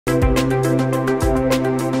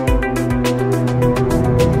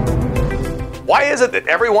Why is it that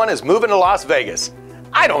everyone is moving to Las Vegas?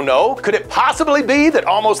 I don't know. Could it possibly be that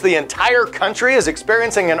almost the entire country is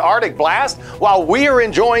experiencing an Arctic blast while we are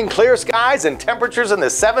enjoying clear skies and temperatures in the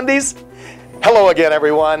 70s? Hello again,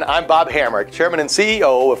 everyone. I'm Bob Hamrick, Chairman and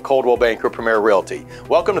CEO of Coldwell Banker Premier Realty.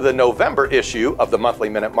 Welcome to the November issue of the Monthly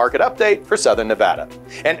Minute Market Update for Southern Nevada.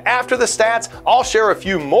 And after the stats, I'll share a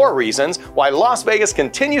few more reasons why Las Vegas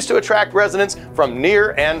continues to attract residents from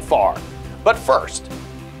near and far. But first,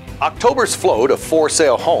 October's flow of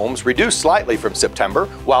for-sale homes reduced slightly from September,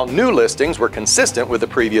 while new listings were consistent with the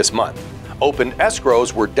previous month. Open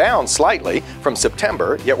escrows were down slightly from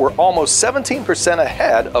September, yet were almost 17%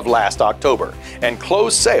 ahead of last October, and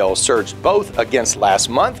closed sales surged both against last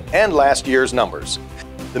month and last year's numbers.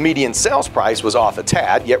 The median sales price was off a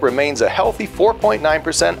tad, yet remains a healthy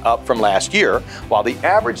 4.9% up from last year, while the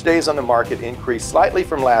average days on the market increased slightly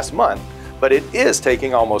from last month, but it is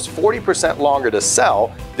taking almost 40% longer to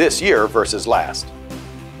sell this year versus last.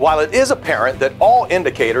 While it is apparent that all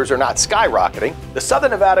indicators are not skyrocketing, the Southern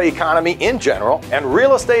Nevada economy in general and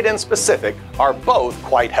real estate in specific are both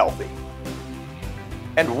quite healthy.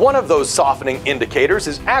 And one of those softening indicators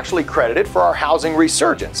is actually credited for our housing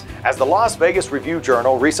resurgence, as the Las Vegas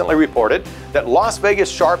Review-Journal recently reported that Las Vegas'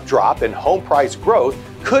 sharp drop in home price growth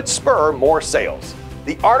could spur more sales.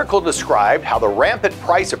 The article described how the rampant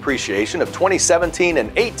price appreciation of 2017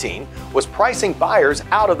 and 18 was pricing buyers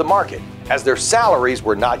out of the market, as their salaries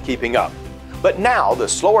were not keeping up. But now the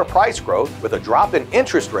slower price growth with a drop in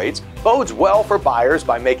interest rates bodes well for buyers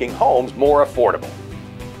by making homes more affordable.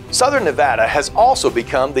 Southern Nevada has also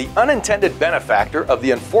become the unintended benefactor of the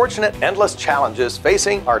unfortunate endless challenges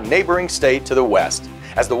facing our neighboring state to the west,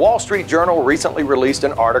 as the Wall Street Journal recently released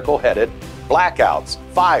an article headed "Blackouts,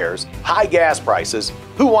 Fires, High Gas Prices,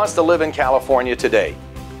 Who Wants to Live in California Today?"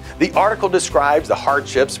 The article describes the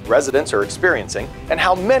hardships residents are experiencing and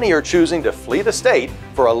how many are choosing to flee the state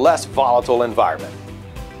for a less volatile environment.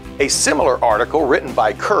 A similar article written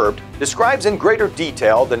by Curbed describes in greater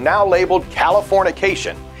detail the now labeled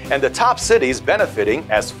Californication and the top cities benefiting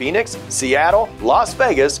as Phoenix, Seattle, Las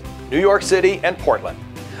Vegas, New York City, and Portland.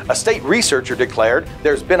 A state researcher declared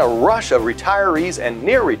there's been a rush of retirees and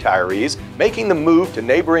near retirees making the move to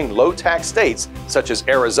neighboring low-tax states such as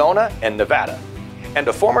Arizona and Nevada. And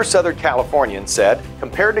a former Southern Californian said,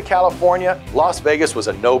 compared to California, Las Vegas was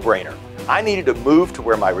a no-brainer. I needed to move to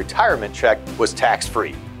where my retirement check was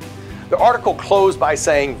tax-free. The article closed by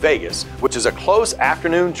saying Vegas, which is a close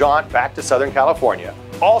afternoon jaunt back to Southern California,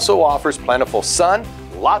 also offers plentiful sun,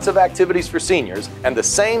 lots of activities for seniors, and the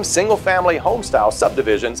same single-family home-style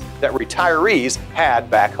subdivisions that retirees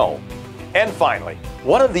had back home. And finally,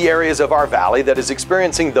 one of the areas of our valley that is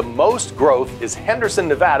experiencing the most growth is Henderson,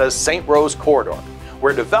 Nevada's St. Rose corridor,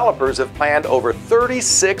 where developers have planned over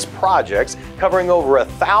 36 projects covering over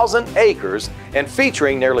 1,000 acres and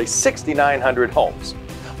featuring nearly 6,900 homes.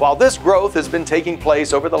 While this growth has been taking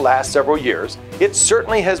place over the last several years, it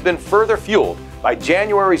certainly has been further fueled by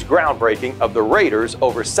January's groundbreaking of the Raiders'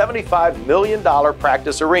 over $75 million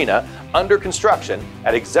practice arena under construction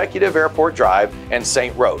at Executive Airport Drive and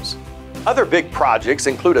St. Rose. Other big projects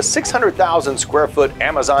include a 600,000 square foot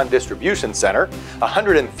Amazon distribution center, a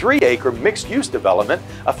 103-acre mixed-use development,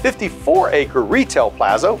 a 54-acre retail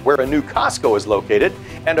plaza where a new Costco is located,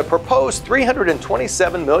 and a proposed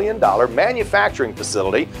 $327 million manufacturing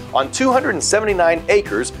facility on 279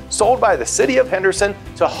 acres sold by the City of Henderson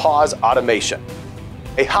to Haas Automation.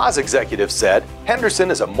 A Haas executive said,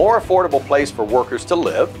 "Henderson is a more affordable place for workers to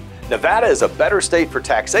live, Nevada is a better state for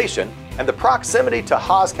taxation, and the proximity to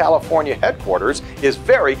Haas California headquarters is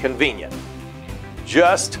very convenient."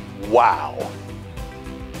 Just wow!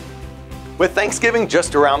 With Thanksgiving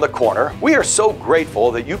just around the corner, we are so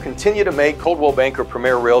grateful that you continue to make Coldwell Banker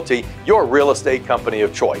Premier Realty your real estate company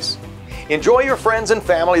of choice. Enjoy your friends and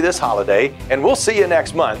family this holiday, and we'll see you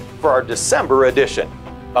next month for our December edition.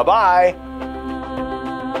 Bye-bye!